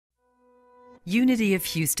Unity of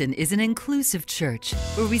Houston is an inclusive church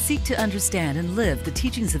where we seek to understand and live the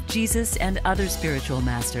teachings of Jesus and other spiritual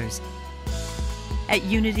masters. At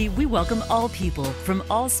Unity, we welcome all people from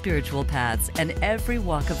all spiritual paths and every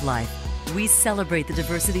walk of life. We celebrate the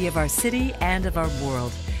diversity of our city and of our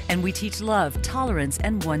world, and we teach love, tolerance,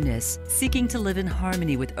 and oneness, seeking to live in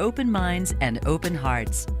harmony with open minds and open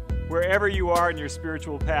hearts. Wherever you are in your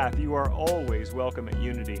spiritual path, you are always welcome at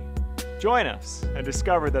Unity. Join us and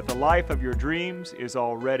discover that the life of your dreams is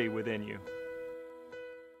already within you.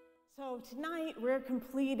 So tonight we're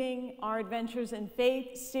completing our Adventures in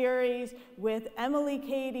Faith series with Emily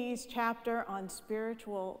Cady's chapter on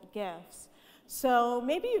spiritual gifts. So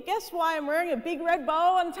maybe you guessed why I'm wearing a big red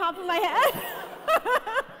bow on top of my head.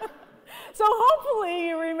 So hopefully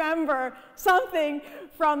you remember something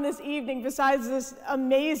from this evening besides this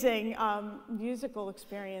amazing musical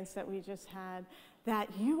experience that we just had. That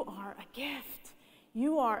you are a gift,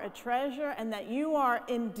 you are a treasure, and that you are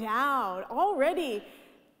endowed already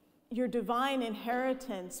your divine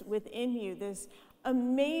inheritance within you, this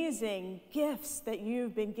amazing gifts that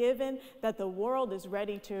you've been given that the world is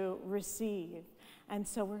ready to receive. And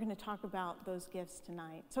so we're going to talk about those gifts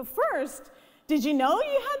tonight. So first, did you know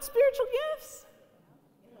you had spiritual gifts?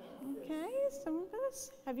 Okay, some of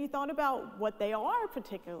us. Have you thought about what they are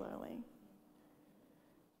particularly?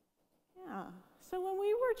 Yeah. So when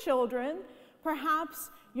we were children, perhaps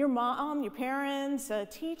your mom, your parents, a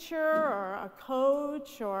teacher or a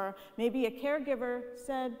coach or maybe a caregiver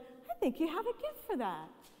said, I think you have a gift for that.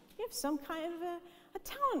 You have some kind of a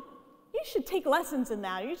talent. You should take lessons in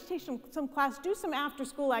that. You should take some class, do some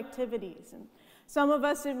after-school activities. And some of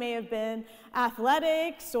us, it may have been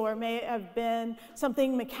athletics or may have been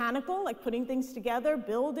something mechanical, like putting things together,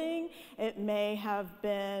 building. It may have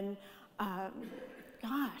been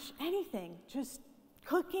anything, just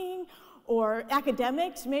cooking or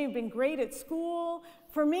academics. May have been great at school.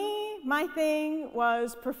 For me, my thing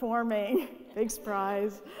was performing. Big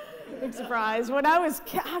surprise, big surprise. When I was,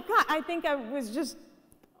 I think I was just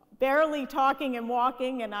barely talking and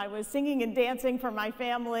walking, and I was singing and dancing for my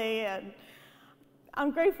family, and I'm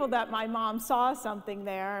grateful that my mom saw something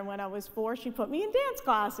there, and when I was 4, she put me in dance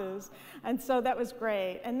classes, and so that was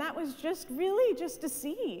great. And that was just really just a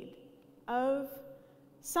seed of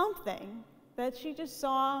something that she just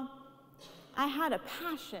saw. I had a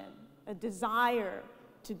passion, a desire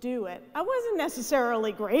to do it. I wasn't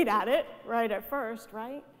necessarily great at it right at first,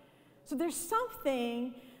 right? So there's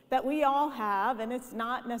something that we all have, and it's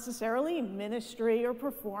not necessarily ministry or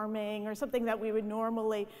performing or something that we would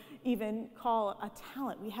normally even call a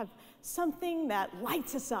talent. We have something that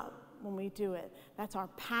lights us up when we do it. That's our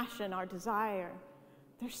passion, our desire.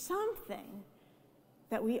 There's something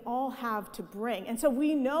that we all have to bring. And so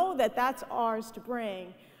we know that that's ours to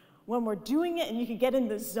bring when we're doing it, and you can get in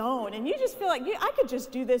the zone and you just feel like, I could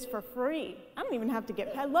just do this for free. I don't even have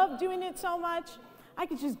to I love doing it so much. I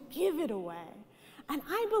could just give it away. And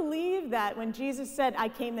I believe that when Jesus said, I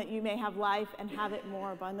came that you may have life and have it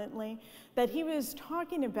more abundantly, that he was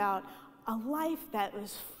talking about a life that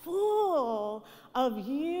was full of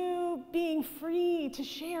you being free to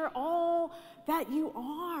share all that you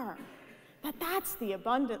are. That's the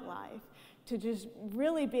abundant life, to just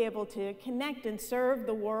really be able to connect and serve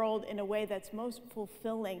the world in a way that's most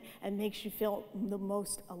fulfilling and makes you feel the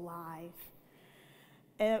most alive.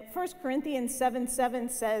 1 Corinthians 7:7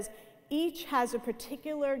 says, each has a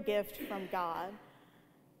particular gift from God.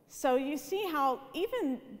 So you see how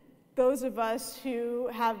even those of us who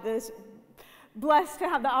have this, blessed to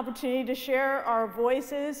have the opportunity to share our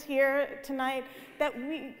voices here tonight, that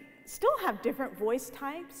we still have different voice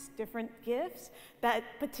types, different gifts, but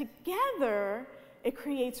together it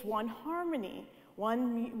creates one harmony,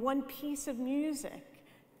 one piece of music.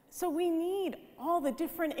 So we need all the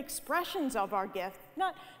different expressions of our gift,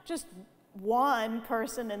 not just one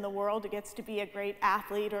person in the world who gets to be a great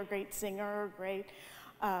athlete or a great singer or a great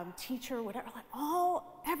teacher, whatever. Like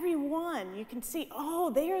everyone, you can see,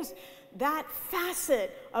 there's that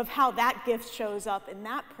facet of how that gift shows up in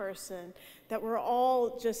that person, that we're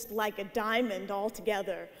all just like a diamond all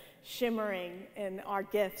together, shimmering in our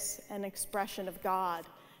gifts and expression of God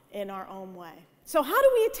in our own way. So how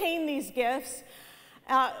do we attain these gifts?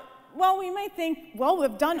 Well, we might think,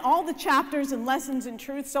 we've done all the chapters and lessons in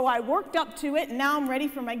truth, so I worked up to it, and now I'm ready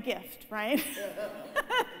for my gift, right?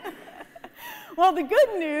 Well, the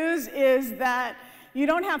good news is that you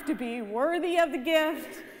don't have to be worthy of the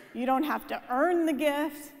gift. You don't have to earn the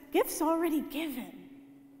gift. Gift's already given.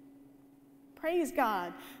 Praise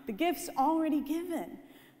God. The gift's already given.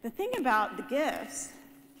 The thing about the gifts,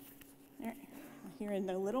 here in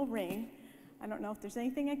the little ring, I don't know if there's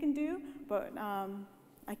anything I can do, but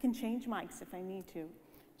I can change mics if I need to.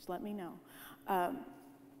 Just let me know.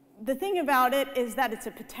 The thing about it is that it's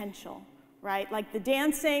a potential, right? Like the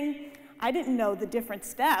dancing, I didn't know the different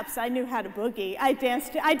steps. I knew how to boogie. I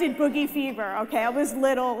did Boogie Fever, okay? I was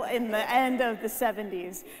little in the end of the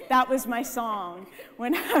 70s. That was my song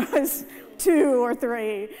when I was 2 or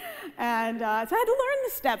 3. And so I had to learn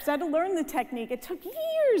the steps. I had to learn the technique. It took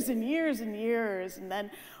years and years and years. And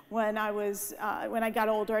then when I got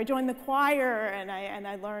older, I joined the choir and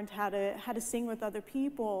I learned how to sing with other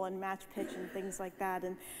people and match pitch and things like that.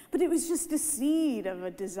 But it was just a seed of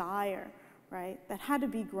a desire, right, that had to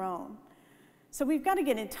be grown. So we've got to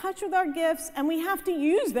get in touch with our gifts, and we have to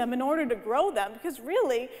use them in order to grow them, because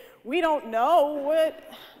really, we don't know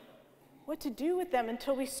what to do with them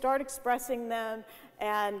until we start expressing them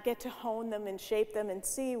and get to hone them and shape them and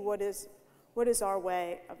see what is our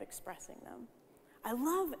way of expressing them. I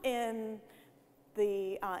love in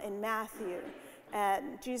Matthew,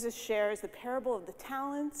 and Jesus shares the parable of the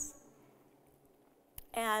talents.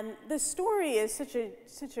 And the story is such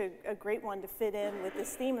a great one to fit in with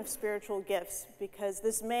this theme of spiritual gifts, because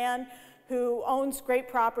this man who owns great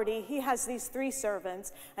property, he has these 3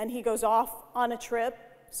 servants, and he goes off on a trip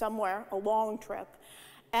somewhere, a long trip,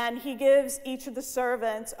 and he gives each of the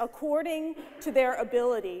servants, according to their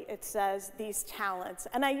ability, it says, these talents.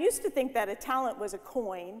 And I used to think that a talent was a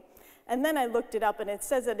coin, and then I looked it up, and it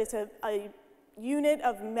says that it's a unit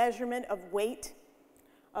of measurement of weight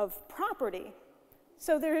of property.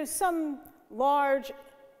 So there is some large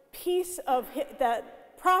piece of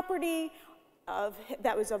that property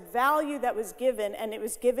that was of value that was given, and it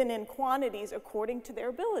was given in quantities according to their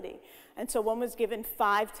ability. And so one was given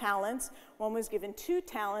 5 talents, one was given 2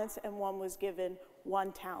 talents, and one was given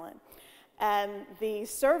 1 talent. And the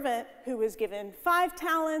servant who was given 5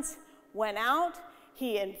 talents went out,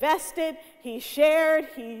 he invested, he shared,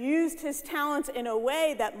 he used his talents in a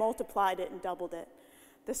way that multiplied it and doubled it.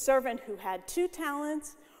 The servant who had 2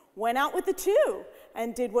 talents went out with the 2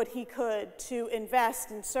 and did what he could to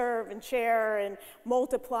invest and serve and share and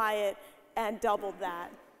multiply it and doubled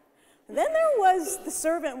that. And then there was the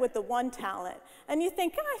servant with the 1 talent. And you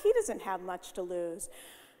think, he doesn't have much to lose.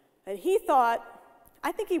 And he thought,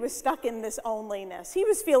 I think he was stuck in this onlyness. He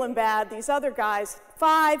was feeling bad. These other guys,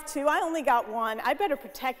 5, 2, I only got 1. I better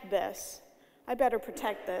protect this. I better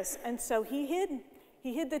protect this. And so he hid.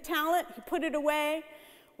 He hid the talent. He put it away.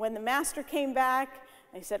 When the master came back,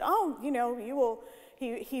 he said,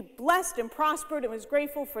 he blessed and prospered and was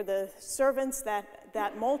grateful for the servants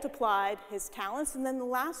that multiplied his talents. And then the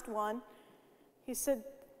last one, he said,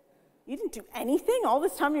 you didn't do anything? All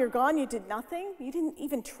this time you're gone, you did nothing? You didn't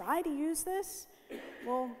even try to use this?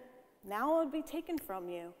 Well, now it would be taken from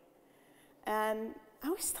you. And I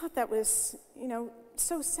always thought that was,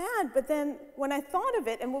 so sad. But then when I thought of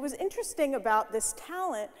it, and what was interesting about this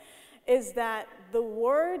talent is that the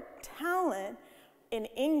word talent in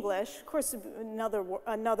English, of course,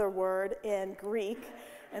 another word in Greek,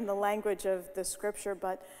 in the language of the scripture,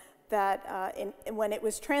 but that when it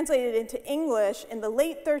was translated into English in the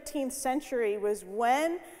late 13th century was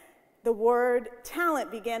when the word talent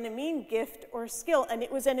began to mean gift or skill, and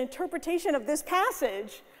it was an interpretation of this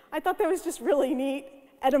passage. I thought that was just really neat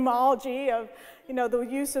etymology of, the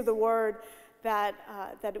use of the word, that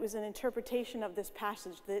it was an interpretation of this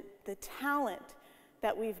passage, the talent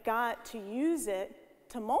that we've got to use it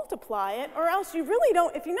to multiply it, or else you really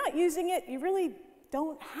don't, if you're not using it, you really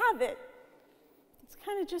don't have it. It's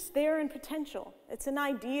kind of just there in potential. It's an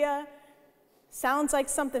idea, sounds like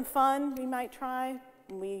something fun we might try.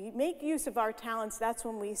 When we make use of our talents, that's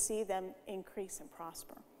when we see them increase and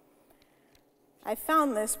prosper. I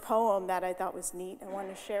found this poem that I thought was neat. I want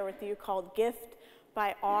to share with you, called Gift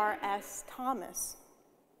by R.S. Thomas.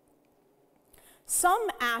 Some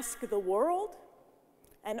ask the world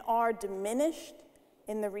and are diminished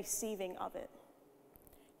in the receiving of it.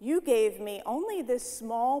 You gave me only this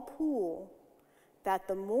small pool that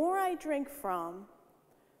the more I drink from,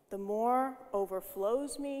 the more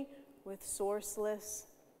overflows me with sourceless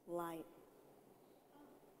light.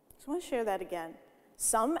 So I want to share that again.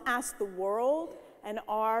 Some ask the world and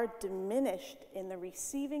are diminished in the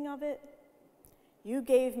receiving of it. You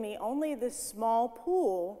gave me only this small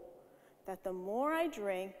pool that the more I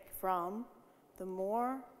drink from, the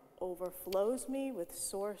more overflows me with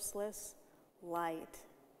sourceless light.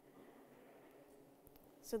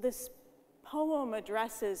 So this poem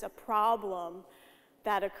addresses a problem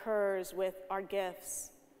that occurs with our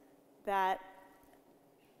gifts, that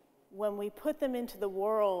when we put them into the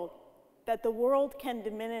world, that the world can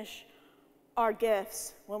diminish our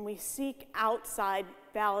gifts when we seek outside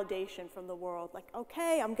validation from the world. Like,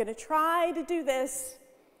 okay, I'm going to try to do this.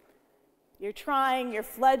 You're trying, you're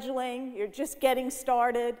fledgling, you're just getting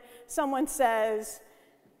started. Someone says,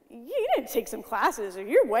 you didn't take some classes, or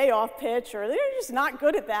you're way off pitch, or they're just not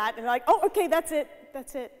good at that. And they're like, oh, okay, that's it,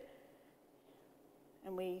 that's it.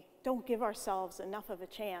 And we don't give ourselves enough of a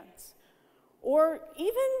chance. Or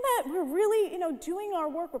even that we're really, doing our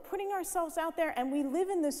work, we're putting ourselves out there, and we live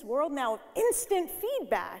in this world now of instant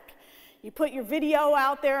feedback. You put your video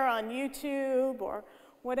out there on YouTube or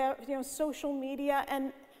whatever, social media,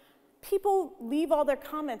 and people leave all their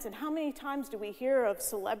comments. And how many times do we hear of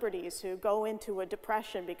celebrities who go into a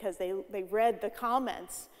depression because they read the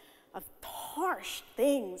comments of harsh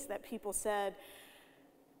things that people said,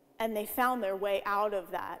 and they found their way out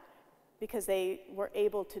of that because they were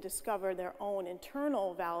able to discover their own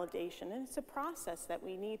internal validation. And it's a process that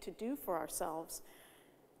we need to do for ourselves.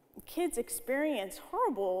 Kids experience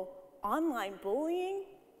horrible online bullying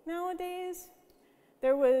nowadays.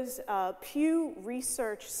 There was a Pew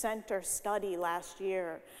Research Center study last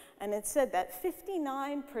year, and it said that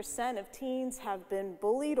 59% of teens have been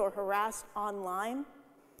bullied or harassed online,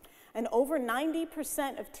 and over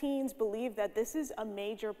 90% of teens believe that this is a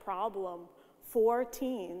major problem for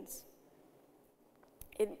teens.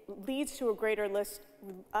 It leads to a greater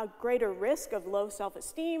risk of low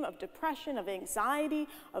self-esteem, of depression, of anxiety,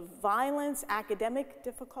 of violence, academic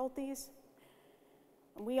difficulties.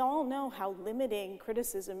 And we all know how limiting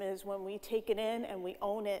criticism is when we take it in and we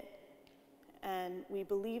own it and we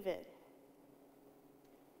believe it.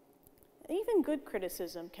 Even good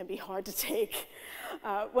criticism can be hard to take.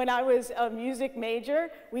 When I was a music major,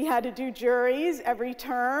 we had to do juries every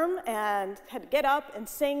term and had to get up and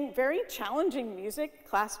sing very challenging music,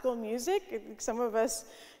 classical music. Some of us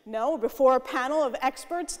know, before a panel of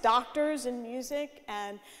experts, doctors in music,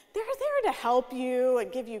 and they're there to help you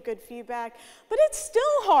and give you good feedback. But it's still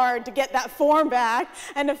hard to get that form back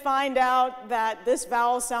and to find out that this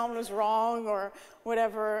vowel sound was wrong, or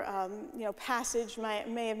whatever passage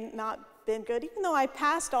may have not been good. Even though I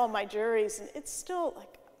passed all my juries, it's still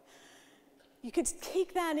like, you could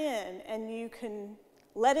take that in and you can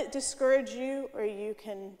let it discourage you, or you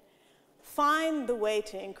can find the way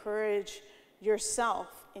to encourage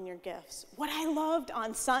yourself in your gifts. What I loved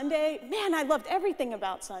on Sunday, man, I loved everything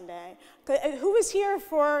about Sunday. Who was here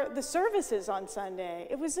for the services on Sunday?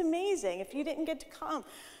 It was amazing. If you didn't get to come,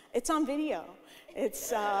 it's on video.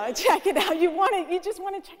 It's check it out. You just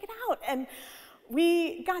want to check it out. And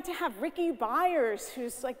we got to have Ricky Byers,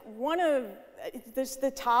 who's like one of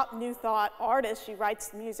the top New Thought artists. She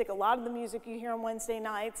writes music, a lot of the music you hear on Wednesday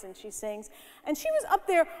nights, and she sings. And she was up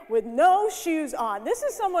there with no shoes on. This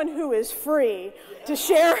is someone who is free to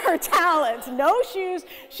share her talents. No shoes.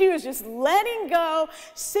 She was just letting go,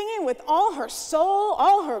 singing with all her soul,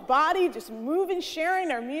 all her body, just moving, sharing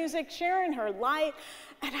her music, sharing her light.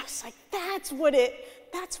 And I was like, that's what it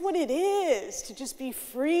is, to just be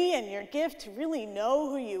free in your gift, to really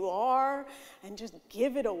know who you are and just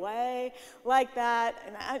give it away like that.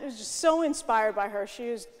 And I was just so inspired by her.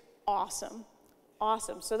 She was awesome,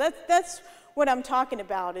 awesome. So that's what I'm talking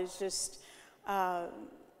about, is just that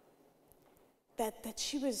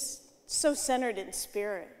she was so centered in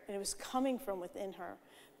spirit, and it was coming from within her.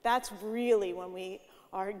 That's really when we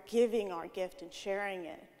are giving our gift and sharing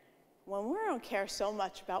it. When we don't care so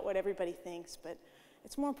much about what everybody thinks, but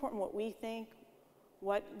it's more important what we think,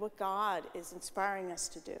 what God is inspiring us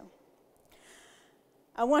to do.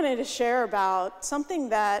 I wanted to share about something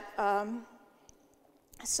that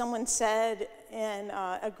someone said in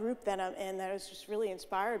a group that I'm in that I was just really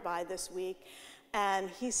inspired by this week. And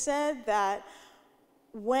he said that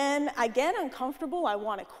when I get uncomfortable, I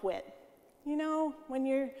want to quit. You know, when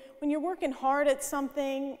you're working hard at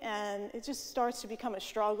something and it just starts to become a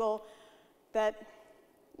struggle, that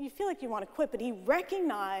you feel like you want to quit. But he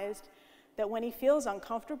recognized that when he feels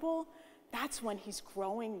uncomfortable, that's when he's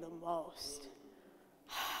growing the most.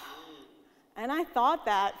 And I thought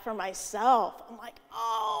that for myself. I'm like,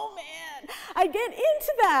 oh man, I get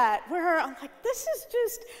into that where I'm like, this is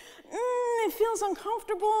just, it feels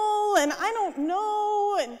uncomfortable and I don't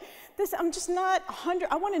know, and this, I'm just not 100,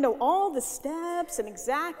 I want to know all the steps and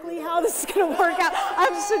exactly how this is going to work out.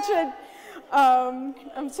 I'm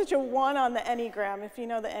such a one on the Enneagram. If you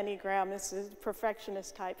know the Enneagram, this is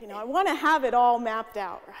perfectionist type. You know, I want to have it all mapped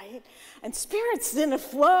out, right? And Spirit's in a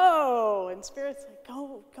flow, and Spirit's like,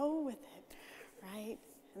 go with it, right?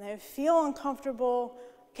 And I feel uncomfortable,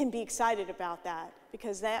 can be excited about that,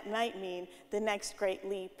 because that might mean the next great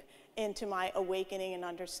leap into my awakening and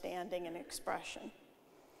understanding and expression.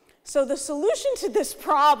 So the solution to this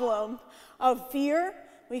problem of fear,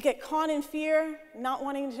 we get caught in fear, not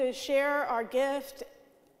wanting to share our gift,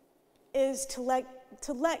 is to let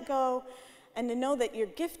go and to know that your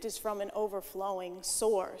gift is from an overflowing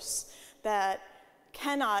source that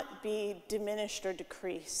cannot be diminished or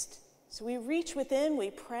decreased. So we reach within, we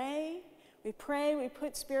pray, we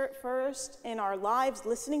put Spirit first in our lives,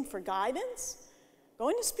 listening for guidance,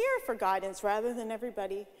 going to Spirit for guidance rather than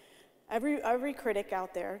every critic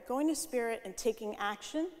out there, going to Spirit and taking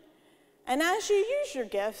action. And as you use your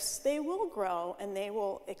gifts, they will grow and they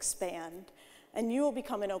will expand, and you will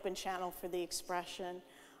become an open channel for the expression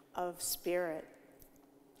of Spirit.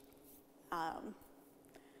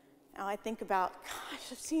 Now I think about,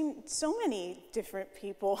 gosh, I've seen so many different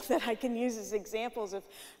people that I can use as examples of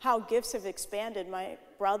how gifts have expanded. My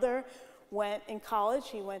brother went in college,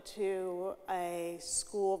 he went to a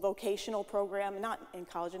school vocational program, not in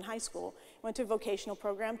college, in high school. He went to a vocational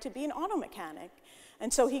program to be an auto mechanic.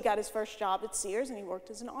 And so he got his first job at Sears and he worked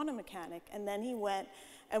as an auto mechanic. And then he went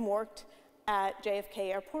and worked at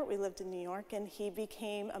JFK Airport. We lived in New York, and he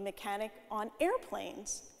became a mechanic on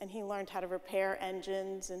airplanes. And he learned how to repair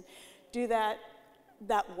engines and do that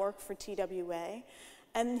work for TWA.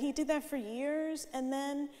 And he did that for years. And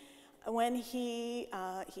then when he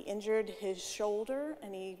injured his shoulder,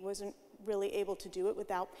 and he wasn't really able to do it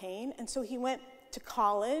without pain. And so he went to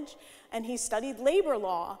college and he studied labor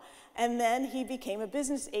law. And then he became a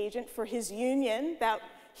business agent for his union that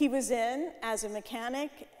he was in as a mechanic,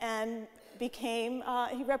 and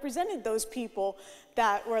he represented those people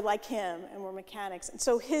that were like him and were mechanics. And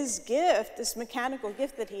so his gift, this mechanical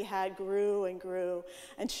gift that he had, grew and grew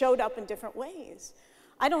and showed up in different ways.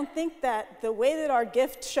 I don't think that the way that our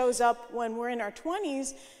gift shows up when we're in our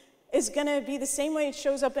 20s is going to be the same way it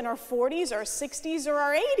shows up in our 40s, our 60s, or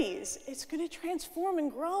our 80s. It's going to transform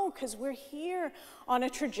and grow because we're here on a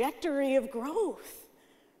trajectory of growth,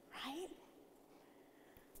 right?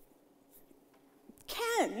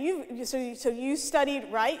 Ken, so you studied,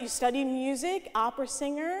 right? You studied music, opera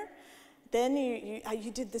singer. Then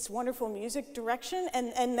you did this wonderful music direction,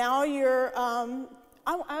 and now you're.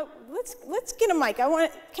 Let's get a mic.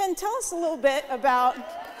 Ken, tell us a little bit about.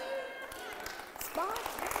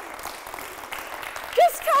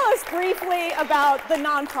 Just tell us briefly about the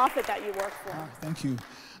nonprofit that you work for. Thank you.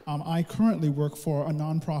 I currently work for a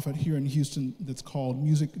nonprofit here in Houston that's called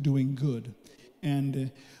Music Doing Good, and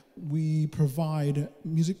we provide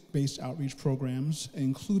music-based outreach programs,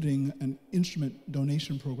 including an instrument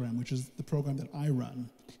donation program, which is the program that I run.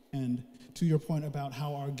 And to your point about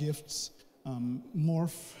how our gifts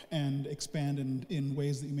morph and expand in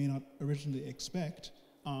ways that you may not originally expect,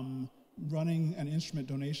 running an instrument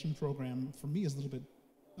donation program for me is a little bit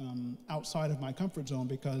outside of my comfort zone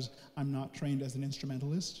because I'm not trained as an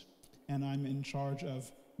instrumentalist, and I'm in charge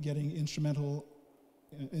of getting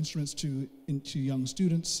instruments to young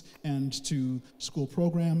students and to school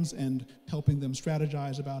programs and helping them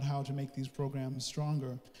strategize about how to make these programs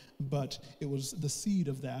stronger. But it was the seed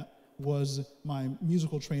of that was my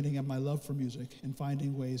musical training and my love for music and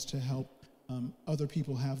finding ways to help other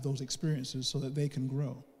people have those experiences so that they can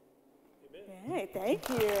grow. Hey, thank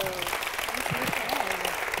you.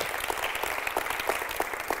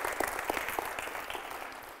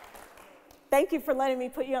 Thank you for letting me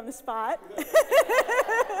put you on the spot.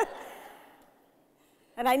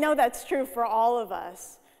 And I know that's true for all of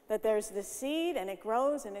us, that there's the seed and it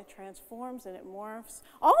grows and it transforms and it morphs.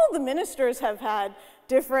 All of the ministers have had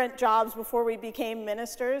different jobs before we became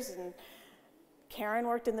ministers. And Karen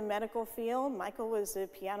worked in the medical field, Michael was a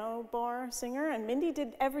piano bar singer, and Mindy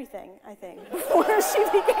did everything, I think, before she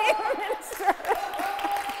became a minister.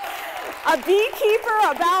 A beekeeper,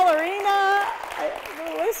 a ballerina,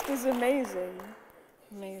 the list is amazing.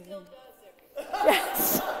 Amazing. She still does everything.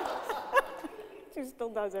 Yes. She still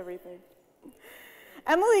does everything.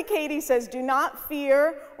 Emily Cady says, do not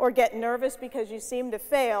fear or get nervous because you seem to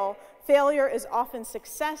fail. Failure is often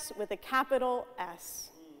success with a capital S.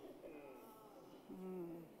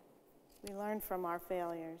 We learn from our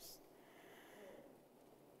failures.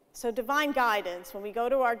 So divine guidance, when we go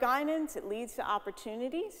to our guidance, it leads to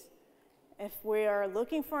opportunities. If we are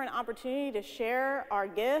looking for an opportunity to share our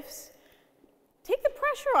gifts, take the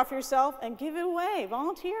pressure off yourself and give it away,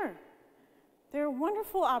 volunteer. There are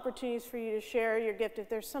wonderful opportunities for you to share your gift. If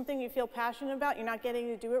there's something you feel passionate about, you're not getting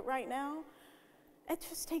to do it right now, it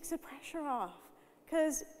just takes the pressure off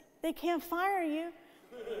because they can't fire you.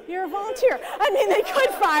 You're a volunteer. I mean, they could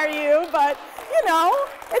fire you, but, you know,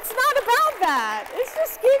 it's not about that. It's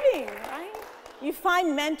just giving, right? You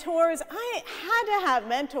find mentors. I had to have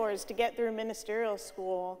mentors to get through ministerial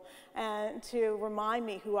school and to remind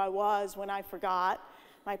me who I was when I forgot.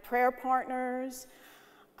 My prayer partners,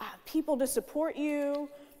 people to support you,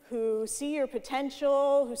 who see your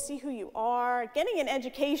potential, who see who you are. Getting an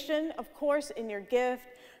education, of course, in your gift,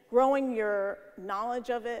 growing your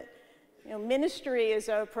knowledge of it. You know, ministry is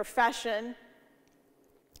a profession.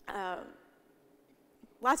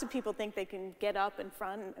 Lots of people think they can get up in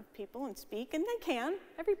front of people and speak, and they can.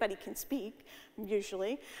 Everybody can speak,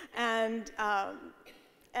 usually. And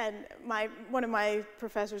one of my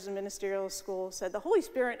professors in ministerial school said, the Holy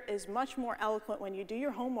Spirit is much more eloquent when you do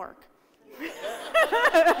your homework. You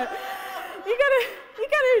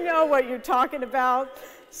gotta know what you're talking about.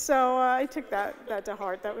 So I took that to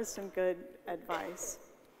heart. That was some good advice.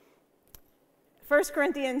 1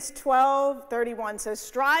 Corinthians 12:31 says,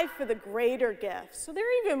 strive for the greater gifts. So there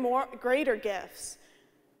are even more greater gifts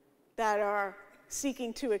that are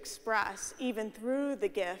seeking to express, even through the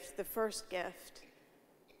gift, the first gift,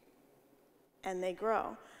 and they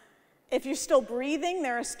grow. If you're still breathing,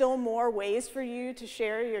 there are still more ways for you to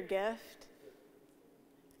share your gift.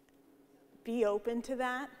 Be open to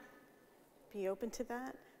that. Be open to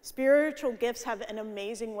that. Spiritual gifts have an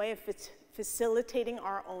amazing way of facilitating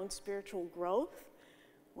our own spiritual growth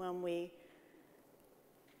when we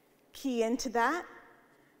key into that.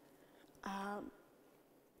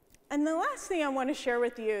 And the last thing I want to share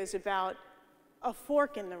with you is about a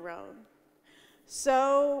fork in the road.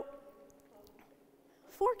 So,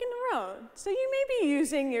 fork in the road. So you may be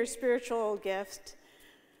using your spiritual gift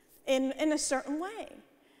in a certain way.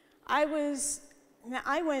 I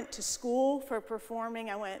went to school for performing.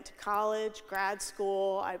 I went to college, grad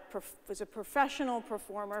school. I was a professional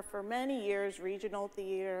performer for many years, regional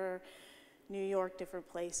theater, New York, different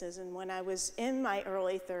places. And when I was in my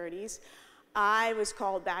early 30s, I was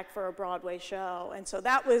called back for a Broadway show. And so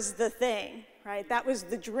that was the thing, right? That was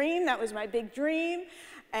the dream. That was my big dream.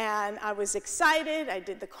 And I was excited. I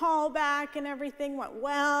did the callback and everything went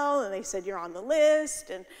well. And they said, you're on the list.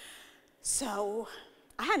 And so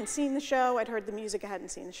I hadn't seen the show. I'd heard the music. I hadn't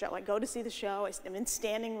seen the show. I go to see the show. I'm in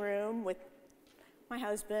standing room with my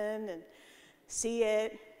husband and see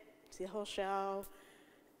the whole show.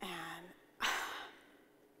 And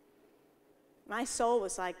my soul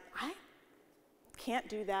was like, I can't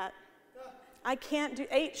do that. I can't do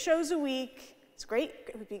 8 shows a week. It's great.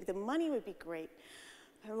 It would be, the money would be great.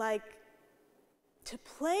 I like to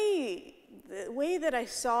play the way that I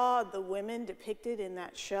saw the women depicted in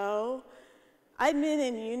that show. I'd been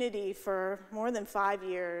in Unity for more than 5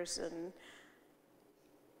 years, and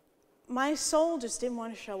my soul just didn't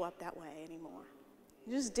want to show up that way anymore.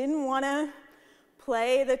 I just didn't want to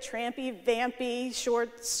play the trampy, vampy,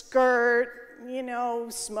 short skirt, you know,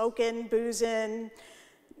 smoking, boozing.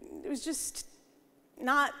 It was just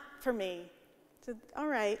not for me. So, all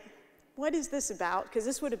right, what is this about? Because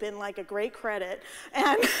this would have been like a great credit,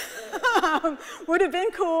 and would have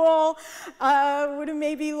been cool, would have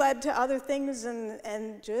maybe led to other things,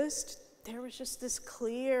 and just, there was just this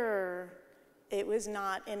clear, it was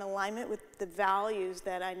not in alignment with the values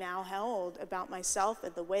that I now held about myself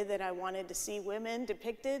and the way that I wanted to see women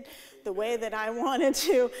depicted, the way that I wanted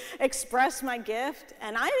to express my gift,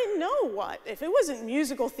 and I didn't know what. If it wasn't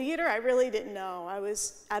musical theater, I really didn't know. I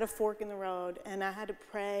was at a fork in the road, and I had to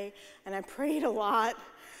pray, and I prayed a lot,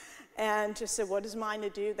 and just said, what is mine to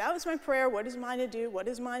do? That was my prayer, what is mine to do? What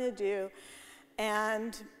is mine to do?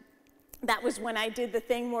 And that was when I did the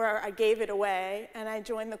thing where I gave it away, and I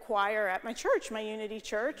joined the choir at my church, my Unity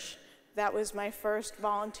church. That was my first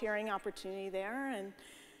volunteering opportunity there, and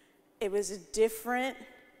it was a different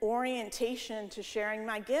orientation to sharing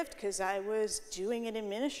my gift because I was doing it in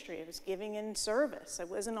ministry. I was giving in service. It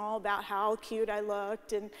wasn't all about how cute I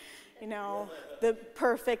looked and, you know, the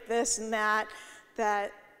perfect this and that,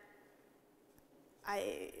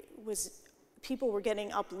 people were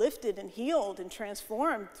getting uplifted and healed and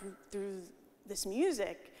transformed through this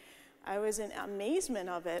music. I was in amazement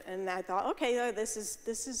of it, and I thought, okay, this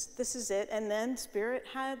is it. And then Spirit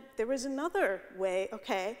there was another way.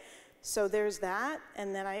 Okay, so there's that,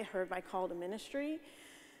 and then I heard my call to ministry,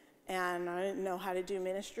 and I didn't know how to do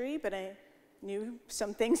ministry, but I knew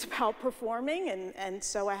some things about performing, and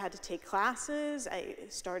so I had to take classes. I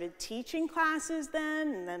started teaching classes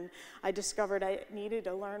then, and then I discovered I needed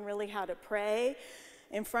to learn really how to pray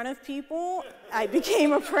in front of people. I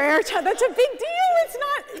became a prayer child. That's a big deal. It's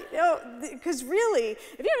not, you know, because really,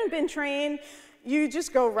 if you haven't been trained, you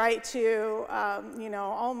just go right to, you know,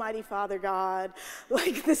 Almighty Father God,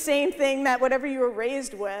 like the same thing that whatever you were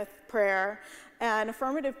raised with, prayer. And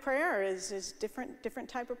affirmative prayer is different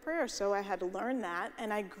type of prayer. So I had to learn that,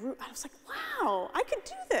 and I was like, wow, I could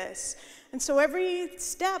do this. And so every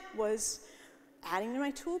step was adding to my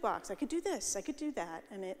toolbox. I could do this, I could do that,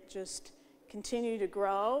 and it just continued to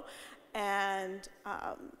grow. And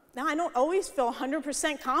now I don't always feel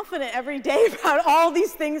 100% confident every day about all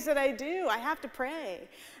these things that I do. I have to pray,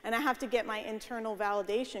 and I have to get my internal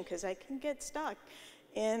validation, because I can get stuck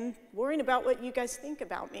in worrying about what you guys think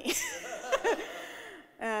about me.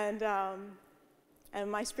 And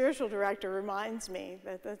my spiritual director reminds me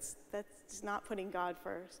that that's not putting God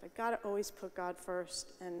first. I've got to always put God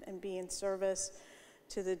first and be in service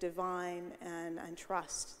to the divine, and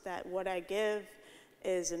trust that what I give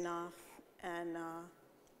is enough and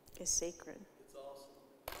is sacred. It's awesome.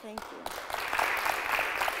 Thank you.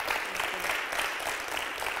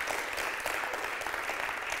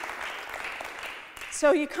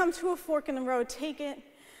 So you come to a fork in the road, take it.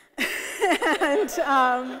 And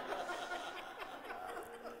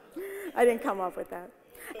I didn't come up with that.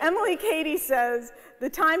 Emily Cady says, the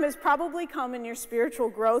time has probably come in your spiritual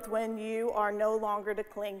growth when you are no longer to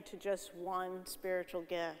cling to just one spiritual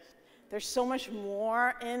gift. There's so much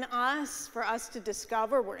more in us for us to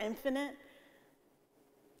discover. We're infinite.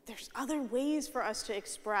 There's other ways for us to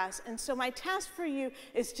express. And so my task for you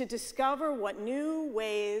is to discover what new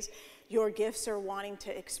ways your gifts are wanting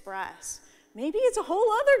to express. Maybe it's a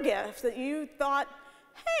whole other gift that you thought,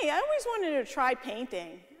 hey, I always wanted to try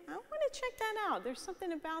painting. I want to check that out. There's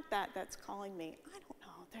something about that that's calling me. I don't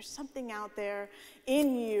know. There's something out there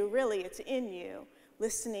in you. Really, it's in you,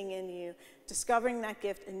 listening in you, discovering that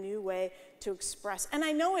gift, a new way to express. And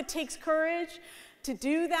I know it takes courage to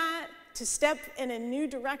do that, to step in a new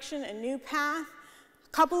direction, a new path. A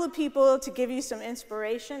couple of people to give you some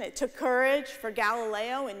inspiration. It took courage for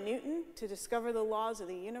Galileo and Newton to discover the laws of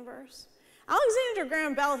the universe. Alexander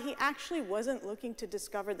Graham Bell, he actually wasn't looking to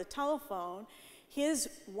discover the telephone. His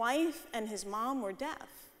wife and his mom were deaf,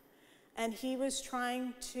 and he was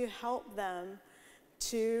trying to help them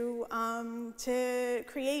to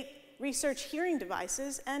create research hearing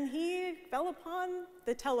devices, and he fell upon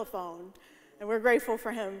the telephone, and we're grateful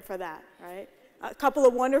for him for that, right? A couple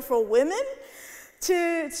of wonderful women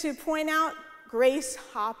to point out: Grace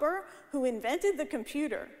Hopper, who invented the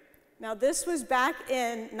computer. Now, this was back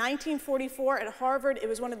in 1944 at Harvard. It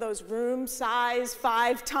was one of those room-size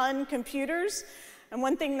 5-ton computers. And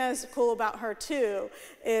one thing that's cool about her, too,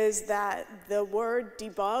 is that the word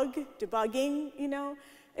debugging, you know,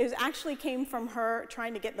 it actually came from her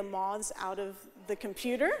trying to get the moths out of the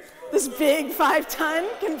computer. This big 5-ton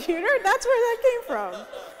computer, that's where that came from.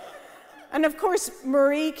 And of course,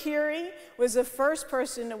 Marie Curie was the first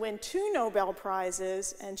person to win 2 Nobel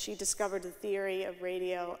Prizes, and she discovered the theory of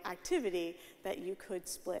radioactivity, that you could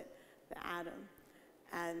split the atom.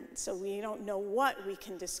 And so we don't know what we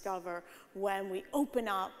can discover when we open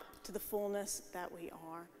up to the fullness that we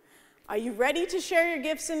are. Are you ready to share your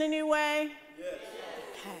gifts in a new way? Yes.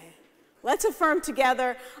 Okay. Let's affirm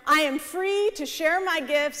together: I am free to share my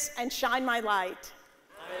gifts and shine my light.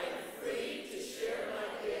 I am free to share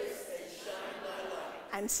my gifts and shine my light.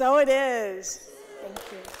 And so it is. Thank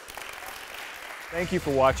you. Thank you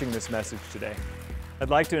for watching this message today. I'd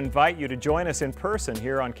like to invite you to join us in person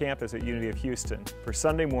here on campus at Unity of Houston for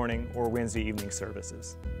Sunday morning or Wednesday evening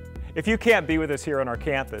services. If you can't be with us here on our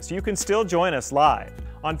campus, you can still join us live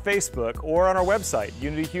on Facebook or on our website,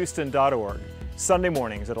 unityhouston.org, Sunday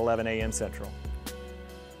mornings at 11 a.m. Central.